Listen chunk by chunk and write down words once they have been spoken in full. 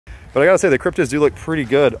But I gotta say, the Cryptids do look pretty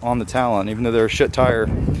good on the Talon, even though they're a shit tire.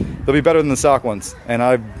 They'll be better than the stock ones. And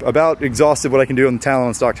I've about exhausted what I can do on the Talon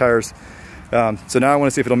and stock tires. So now I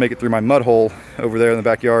wanna see if it'll make it through my mud hole over there in the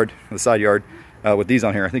backyard, the side yard, with these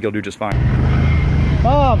on here. I think it'll do just fine.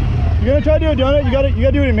 Mom, you're gonna try to do a donut, you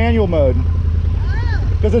gotta do it in manual mode.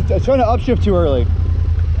 Because it's trying to upshift too early.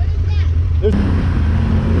 What is that?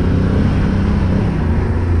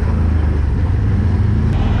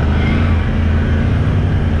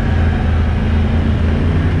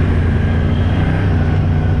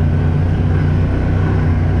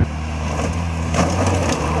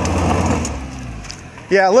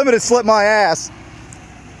 Yeah, limited slipped my ass.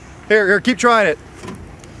 Here, keep trying it.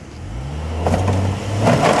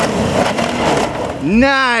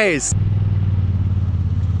 Nice!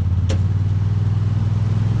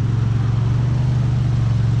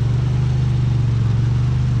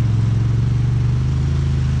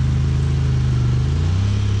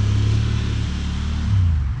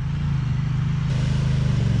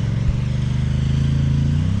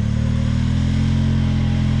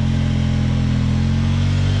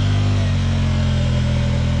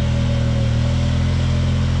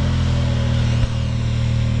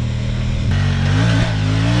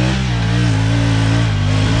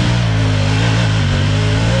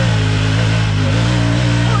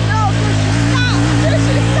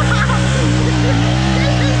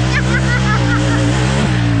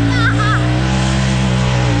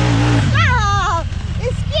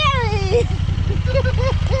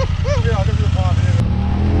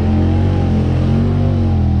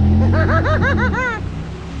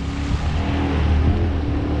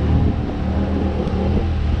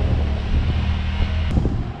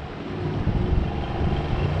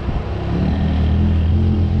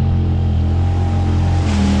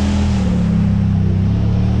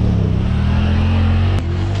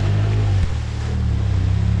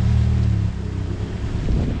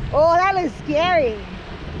 Oh, that looks scary.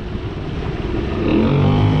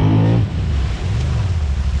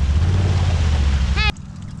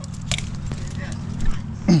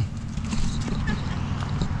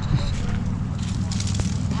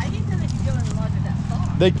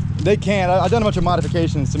 They can't. I've done a bunch of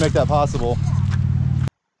modifications to make that possible.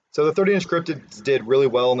 So the 30-inch Cryptids did really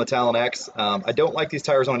well on the Talon X. I don't like these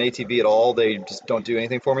tires on an ATV at all. They just don't do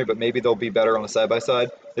anything for me, but maybe they'll be better on a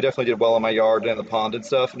side-by-side. They definitely did well on my yard and in the pond and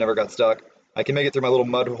stuff. Never got stuck. I can make it through my little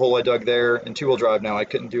mud hole I dug there in two-wheel drive now. I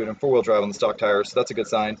couldn't do it in four-wheel drive on the stock tires, so that's a good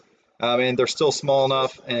sign. And they're still small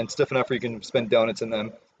enough and stiff enough where you can spin donuts in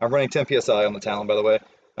them. I'm running 10 PSI on the Talon, by the way.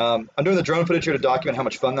 I'm doing the drone footage here to document how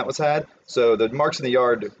much fun that was had. So the marks in the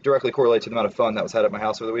yard directly correlate to the amount of fun that was had at my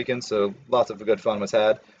house over the weekend. So lots of good fun was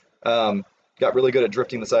had. Got really good at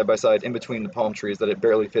drifting the side-by-side in between the palm trees that it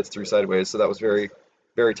barely fits through sideways. So that was very,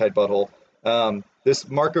 very tight butthole. This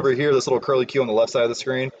mark over here, this little curly Q on the left side of the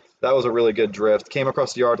screen, that was a really good drift. Came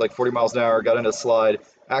across the yard like 40 miles an hour, got into a slide,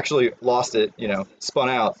 actually lost it, spun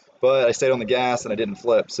out. But I stayed on the gas and I didn't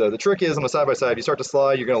flip. So the trick is on a side-by-side, you start to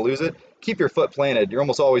slide, you're going to lose it. Keep your foot planted. You're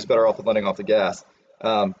almost always better off with letting off the gas.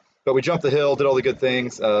 But we jumped the hill, did all the good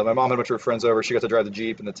things. My mom had a bunch of her friends over. She got to drive the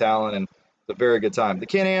Jeep and the Talon, and it's a very good time. The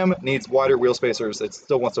Can-Am needs wider wheel spacers. It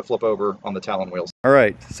still wants to flip over on the Talon wheels. All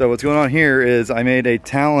right, so what's going on here is I made a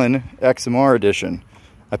Talon XMR edition.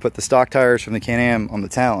 I put the stock tires from the Can-Am on the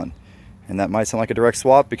Talon. And that might sound like a direct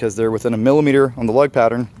swap because they're within a millimeter on the lug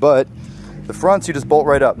pattern, but the fronts you just bolt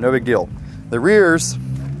right up, no big deal. The rears,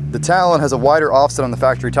 the Talon has a wider offset on the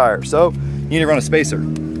factory tire, so you need to run a spacer.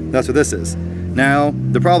 That's what this is. Now,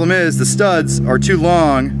 the problem is the studs are too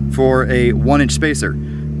long for a 1-inch spacer,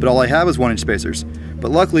 but all I have is 1-inch spacers.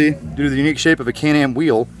 But luckily, due to the unique shape of a Can-Am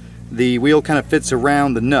wheel, the wheel kind of fits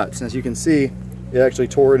around the nuts. And as you can see, it actually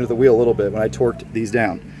tore into the wheel a little bit when I torqued these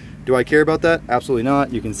down. Do I care about that? Absolutely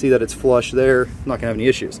not. You can see that it's flush there. I'm not gonna have any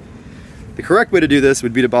issues. The correct way to do this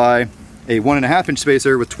would be to buy a 1.5-inch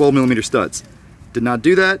spacer with 12mm studs. Did not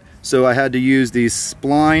do that, so I had to use these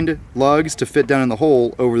splined lugs to fit down in the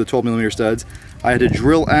hole over the 12mm studs. I had to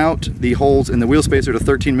drill out the holes in the wheel spacer to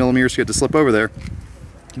 13mm to get to slip over there.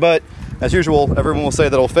 But as usual, everyone will say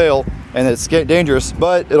that it'll fail and that it's dangerous,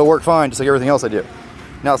 but it'll work fine, just like everything else I do.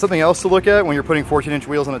 Now, something else to look at when you're putting 14-inch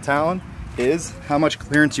wheels on a Talon is how much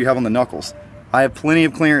clearance you have on the knuckles. I have plenty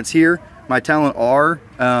of clearance here. My Talon R,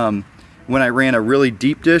 when I ran a really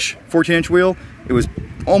deep dish 14-inch wheel, it was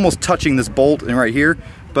almost touching this bolt and right here,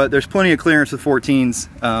 but there's plenty of clearance with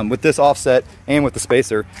 14s with this offset and with the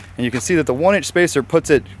spacer. And you can see that the 1-inch spacer puts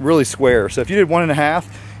it really square. So if you did 1.5,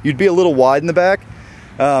 you'd be a little wide in the back,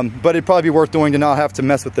 but it'd probably be worth doing to not have to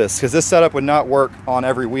mess with this, because this setup would not work on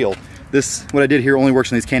every wheel. This, what I did here, only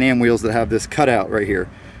works on these Can-Am wheels that have this cutout right here.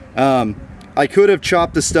 I could have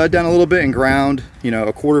chopped the stud down a little bit and ground, you know,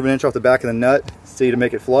 1/4 of an inch off the back of the nut, see, to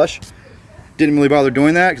make it flush. Didn't really bother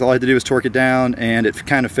doing that because all I had to do was torque it down and it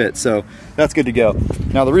kind of fits, so that's good to go.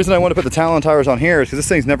 Now the reason I want to put the Talon tires on here is because this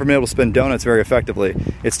thing's never been able to spin donuts very effectively.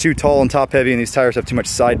 It's too tall and top heavy and these tires have too much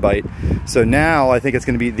side bite. So now I think it's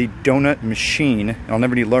going to be the donut machine and I'll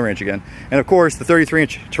never need low range again. And of course the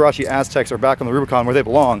 33-inch Tarachi Aztecs are back on the Rubicon where they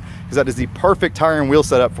belong, because that is the perfect tire and wheel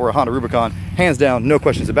setup for a Honda Rubicon, hands down, no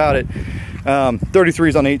questions about it.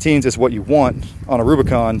 33s on 18s is what you want on a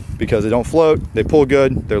Rubicon because they don't float, they pull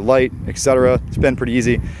good, they're light, etc. Spin pretty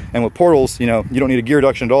easy. And with portals, you know, you don't need a gear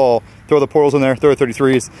reduction at all. Throw the portals in there, throw the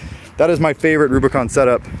 33s. That is my favorite Rubicon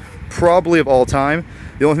setup, probably of all time.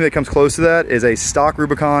 The only thing that comes close to that is a stock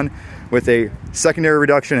Rubicon with a secondary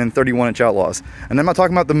reduction and 31-inch outlaws. And I'm not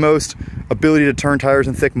talking about the most ability to turn tires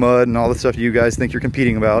in thick mud and all the stuff you guys think you're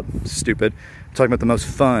competing about. Stupid. I'm talking about the most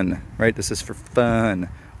fun, right? This is for fun.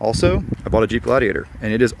 Also, I bought a Jeep Gladiator,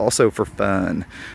 and it is also for fun.